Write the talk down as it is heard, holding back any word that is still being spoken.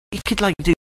could like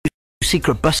do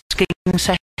secret busking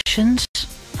sessions.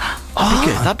 That'd be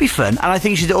good. That'd be fun. And I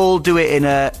think you should all do it in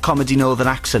a comedy northern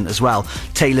accent as well.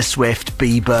 Taylor Swift,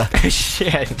 Bieber.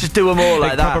 Shit. Just do them all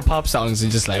like that. Proper pop songs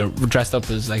and just like dressed up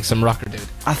as like some rocker dude.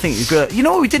 I think you're good. You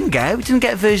know what we didn't get? We didn't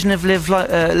get a version of Live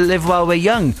While We're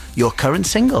Young, your current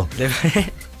single. Didn't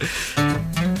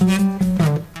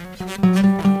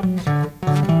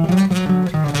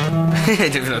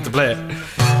even have to play it.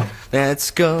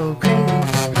 Let's go crazy.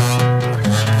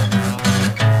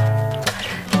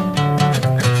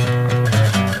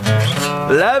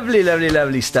 Lovely, lovely,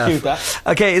 lovely stuff. Cute, that.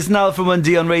 Okay, it's Niall from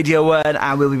 1D on Radio 1,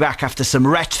 and we'll be back after some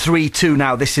Wretch 3-2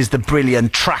 now. This is the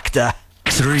brilliant Tractor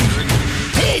 3.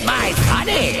 Hey, my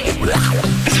funny!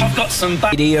 I've got some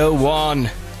Radio 1.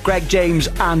 Greg James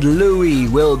and Louis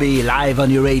will be live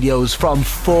on your radios from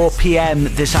 4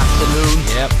 p.m. this afternoon.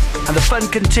 Yep. And the fun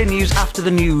continues after the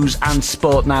news and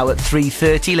sport now at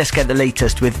 3:30. Let's get the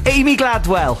latest with Amy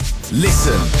Gladwell.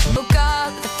 Listen. Oh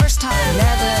God, the first time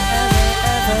never,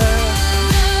 ever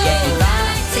getting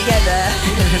back together.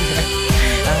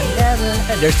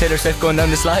 There's Taylor Swift going down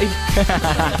the slide.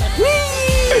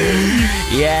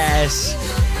 Yes.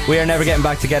 We Are Never Getting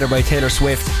Back Together by Taylor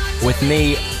Swift with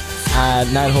me,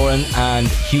 Niall Horan and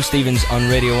Hugh Stevens on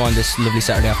Radio 1 this lovely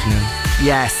Saturday afternoon.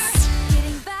 Yes.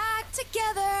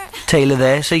 Taylor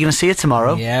there, so you're going to see her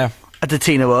tomorrow? Yeah. At the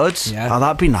Teen Awards? Yeah. Oh,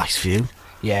 that'd be nice for you.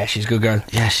 Yeah, she's a good girl.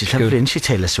 Yeah, she's lovely, isn't she,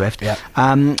 Taylor Swift? Yeah.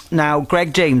 Now,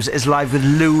 Greg James is live with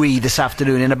Louis this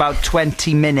afternoon in about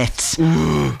 20 minutes.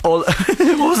 What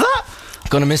was that?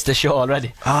 Gonna miss the show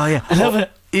already. Oh, yeah. I love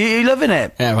it. You loving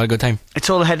it? Yeah, well, good time. It's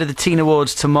all ahead of the Teen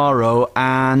Awards tomorrow,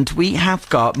 and we have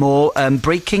got more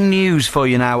breaking news for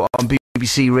you now on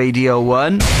BBC Radio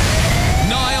 1.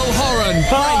 Niall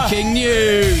Horan, breaking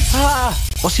news.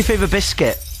 What's your favourite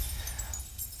biscuit?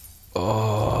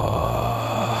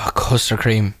 Oh, custard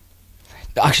cream.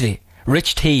 Actually,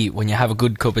 rich tea when you have a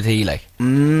good cup of tea, like.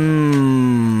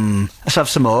 Let's have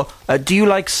some more. Do you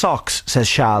like socks, says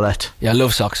Charlotte. Yeah, I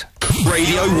love socks.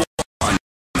 Radio 1.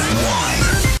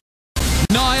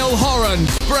 Niall Horan,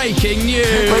 breaking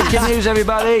news. Breaking news,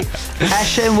 everybody.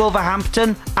 Esher in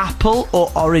Wolverhampton, apple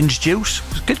or orange juice?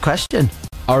 Good question.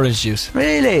 Orange juice.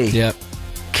 Really? Yeah.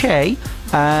 Okay.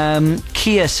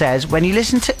 Kia says, when you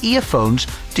listen to earphones,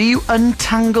 do you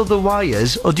untangle the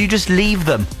wires or do you just leave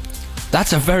them?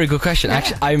 That's a very good question. Yeah.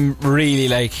 Actually, I'm really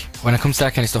like, when it comes to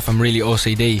that kind of stuff, I'm really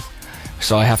OCD.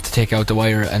 So I have to take out the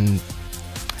wire, and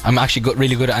I'm actually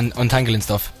really good at untangling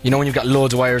stuff. You know when you've got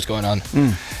loads of wires going on?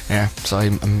 Yeah, so I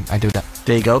do that.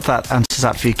 There you go, that answers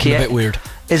that for you, Kia. I'm a bit weird.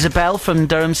 Isabel from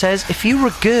Durham says, if you were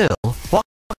a girl, what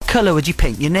colour would you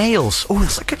paint your nails? Oh,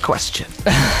 that's a good question.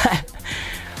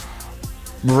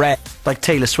 Red. Like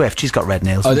Taylor Swift, she's got red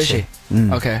nails, Oh, doesn't does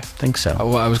she? Okay. I think so.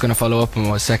 I was going to follow up and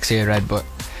was sexy or red, but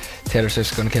Taylor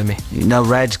Swift's going to kill me. No,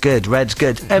 red's good, red's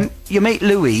good. Your mate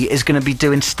Louis is going to be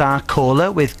doing Star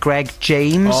Caller with Greg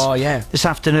James this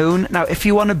afternoon. Now, if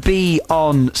you want to be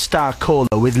on Star Caller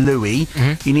with Louis,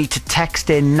 you need to text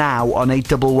in now on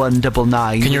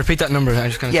 81199. Can you repeat that number? I'm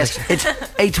just going to Yes, it's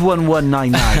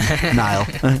 81199, Niall.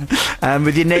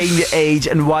 With your name, your age,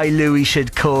 and why Louis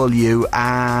should call you.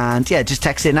 And yeah, just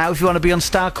text in now if you want to be on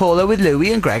Star Caller with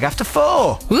Louis and Greg after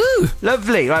 4. Woo!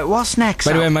 Lovely. Right, what's next?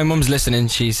 By the way, my mum's listening.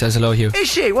 She says hello, Hugh. Is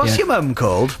she? What's your mum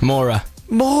called? Maura.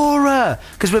 Maura.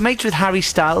 Because we're mates with Harry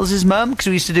Styles' mum, because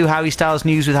we used to do Harry Styles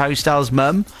News with Harry Styles'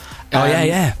 mum. Oh,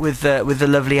 yeah. With the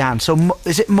lovely Anne. So,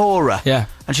 is it Maura? Yeah.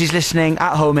 And she's listening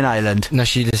at home in Ireland? No,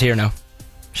 she lives here now.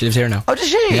 She lives here now. Oh, does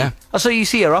she? Yeah. Oh, so you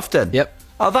see her often? Yep.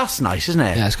 Oh, that's nice, isn't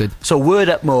it? Yeah, that's good. So, word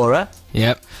up, Maura.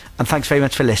 Yep. And thanks very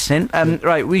much for listening.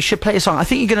 Right, we should play a song. I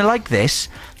think you're going to like this.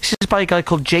 This is by a guy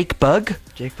called Jake Bugg.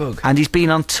 Jake Bugg. And he's been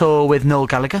on tour with Noel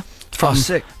Gallagher. From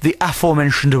the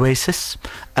aforementioned Oasis.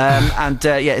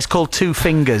 It's called Two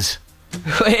Fingers.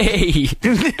 Hey!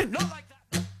 Not like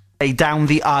that. Down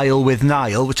the Aisle with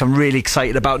Niall, which I'm really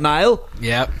excited about, Niall.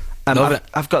 Yep. Love it.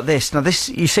 I've got this. Now, this,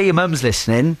 you say your mum's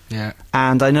listening. Yeah.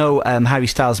 And I know Harry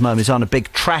Styles' mum is on a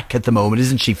big trek at the moment,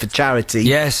 isn't she, for charity?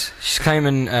 Yes. She's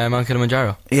climbing Mount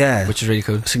Kilimanjaro. Yeah. Which is really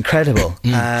cool. It's incredible.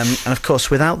 And of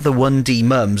course, without the 1D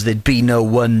mums, there'd be no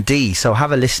 1D. So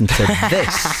have a listen to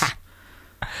this.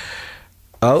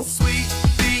 Oh. Sweet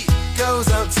beat goes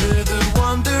out to the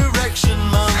One Direction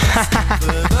mums.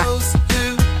 For those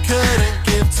who couldn't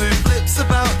give two flips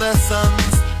about their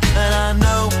sons. And I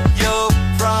know you're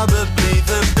probably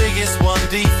the biggest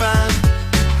 1D fan,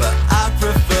 but I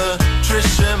prefer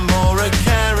Trisha, Maura,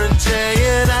 Karen, Jay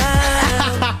and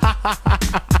Anne.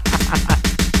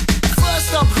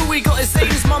 First up, who we got is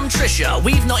Zayn's mum, Trisha.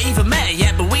 We've not even met her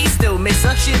yet, but we still miss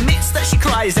her. She admits that she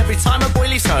cries every time her boy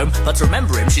leaves home, but to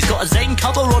remember him, she's got a Zane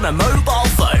cover on her mobile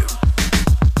phone.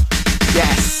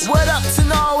 Yes. Word up to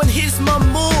Niall and his mum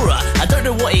Maura. I don't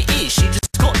know what it is, she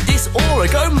just got this aura.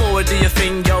 Go Maura, do your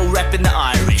thing, yo, reppin' the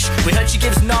Irish. We heard she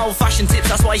gives Niall fashion tips,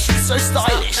 that's why she's so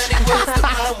stylish.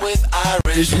 with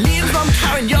Irish. Liam's mum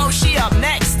Karen, yo, she up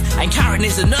next. And Karen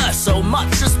is a nurse, so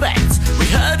much respect. We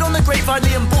heard on the grapevine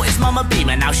Liam bought his mum a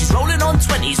Beamer. Now she's rolling on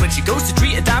 20s when she goes to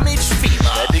treat a damaged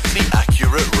femur. Medically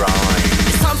accurate rhyme.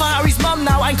 It's time for Harry's mum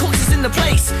now, and Cox is in the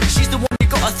place. She's the one you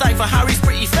gotta thank for Harry's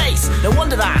pretty face. No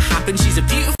wonder that happened, she's a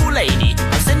beautiful lady.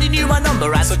 I'm sending you my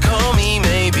number as So call me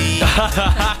maybe.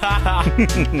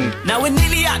 Now we're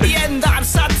nearly at the end, I'm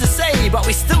sad to say, but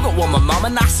we still got one more mum,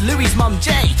 and that's Louie's mum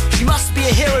Jay. She must be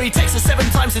a hero, he texts her 7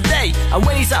 times a day, and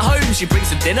when he's at home she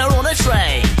brings him dinner on a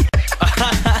tray.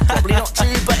 Probably not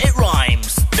true, but it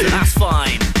rhymes, that's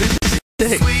fine.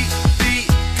 Sweet beat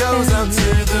goes out to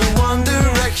the One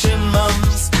Direction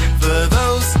mums. For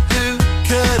those who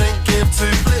couldn't give 2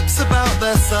 flips about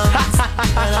their sons.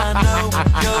 And I know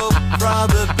you're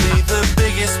probably the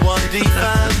biggest 1D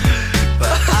fan, but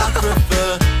I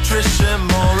prefer Trisha,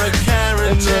 Maura,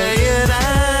 Karen, Jay and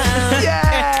Anne.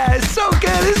 Yeah, it's so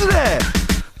good, isn't it?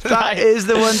 That is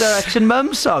the One Direction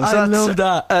Mum song. So I love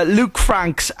that. Luke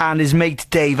Franks and his mate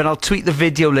Dave, and I'll tweet the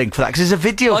video link for that, because there's a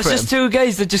video Oh, for it's him. just 2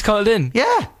 guys that just called in.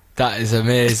 Yeah. That is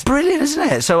amazing. Brilliant, isn't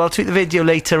it? So I'll tweet the video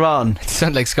later on. It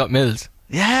sounds like Scott Mills.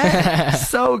 Yeah,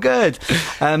 so good.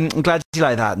 I'm glad you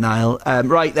like that, Niall.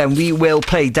 Right then, we will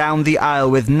play Down the Aisle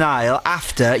with Niall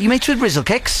after you mates with Rizzle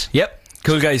Kicks. Yep.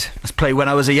 Cool guys. Let's play When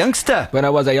I Was a Youngster. When I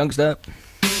was a youngster.